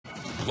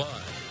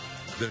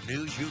Live, the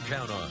news you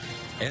count on.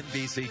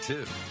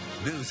 NBC2,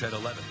 News at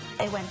 11.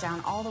 It went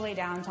down all the way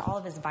down to all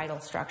of his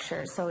vital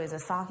structures. So his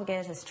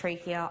esophagus, his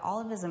trachea,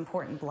 all of his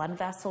important blood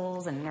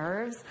vessels and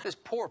nerves. This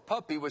poor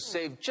puppy was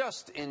saved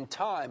just in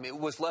time. It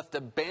was left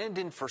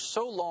abandoned for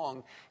so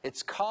long,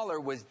 its collar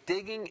was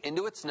digging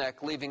into its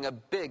neck, leaving a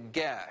big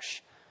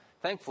gash.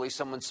 Thankfully,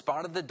 someone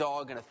spotted the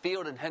dog in a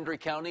field in Hendry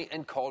County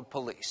and called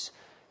police.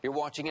 You're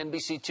watching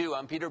NBC2.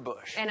 I'm Peter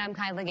Bush. And I'm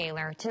Kyla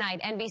Gaylor.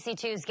 Tonight,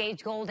 NBC2's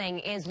Gage Goulding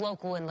is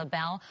local in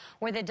LaBelle,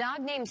 where the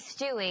dog named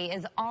Stewie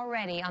is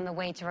already on the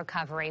way to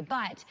recovery,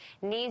 but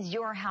needs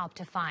your help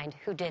to find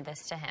who did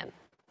this to him.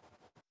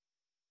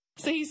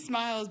 So he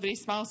smiles, but he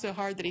smiles so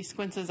hard that he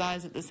squints his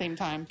eyes at the same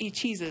time. He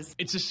cheeses.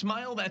 It's a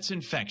smile that's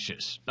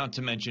infectious, not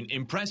to mention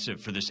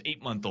impressive for this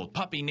 8-month-old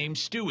puppy named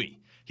Stewie.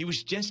 He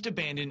was just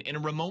abandoned in a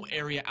remote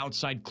area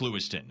outside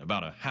Clewiston,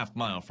 about a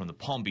half-mile from the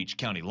Palm Beach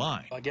County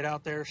line. I get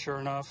out there, sure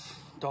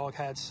enough, dog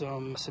had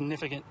some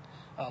significant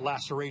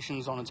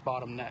lacerations on its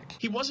bottom neck.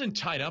 He wasn't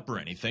tied up or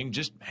anything,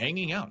 just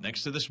hanging out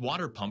next to this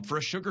water pump for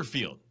a sugar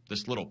field.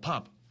 This little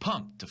pup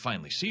pumped to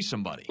finally see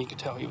somebody. You could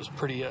tell he was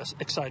pretty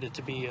excited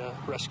to be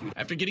rescued.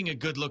 After getting a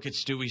good look at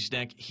Stewie's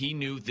neck, he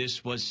knew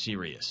this was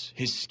serious.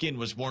 His skin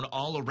was worn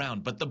all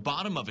around, but the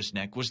bottom of his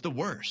neck was the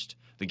worst.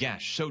 The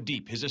gash so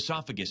deep, his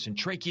esophagus and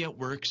trachea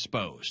were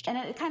exposed. And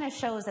it kind of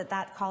shows that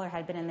that collar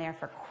had been in there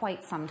for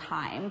quite some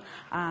time,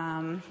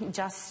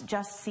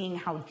 just seeing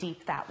how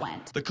deep that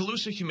went. The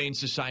Colusa Humane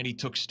Society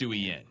took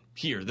Stewie in.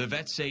 Here, the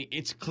vets say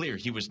it's clear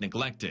he was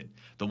neglected.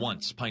 The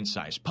once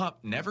pint-sized pup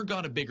never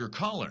got a bigger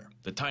collar,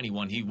 the tiny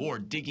one he wore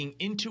digging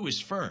into his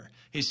fur,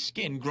 his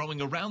skin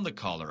growing around the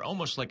collar,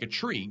 almost like a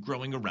tree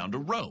growing around a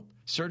rope.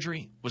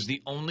 Surgery was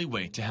the only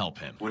way to help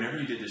him. Whenever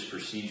you did this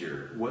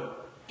procedure,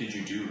 what did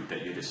you do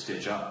that you had to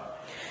stitch up?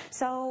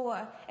 So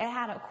it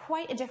had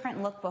quite a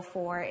different look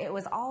before. It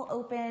was all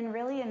open,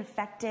 really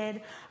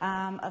infected.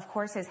 Of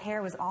course, his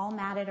hair was all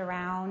matted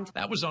around.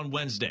 That was on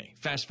Wednesday.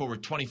 Fast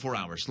forward 24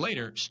 hours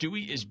later,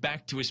 Stewie is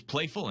back to his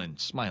playful and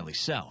smiley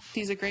self.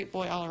 He's a great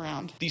boy all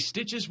around. These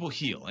stitches will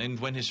heal, and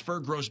when his fur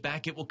grows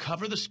back, it will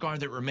cover the scar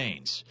that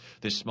remains.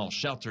 This small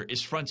shelter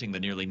is fronting the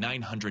nearly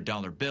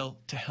 $900 bill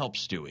to help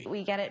Stewie.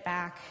 We get it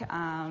back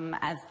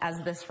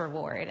as this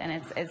reward,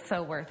 and it's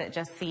so worth it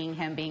just seeing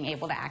him being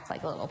able to act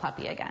like a little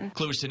puppy again.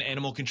 Clewiston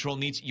Animal Control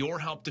needs your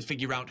help to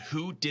figure out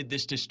who did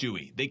this to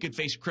Stewie. They could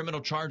face criminal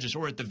charges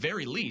or, at the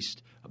very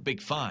least, a big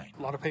fine.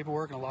 A lot of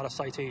paperwork and a lot of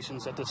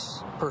citations that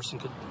this person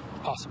could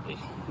possibly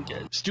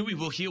get. Stewie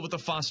will heal with a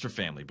foster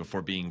family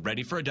before being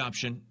ready for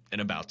adoption in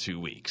about 2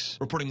 weeks.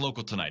 Reporting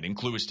local tonight in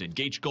Clewiston,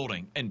 Gage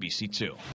Goulding, NBC2.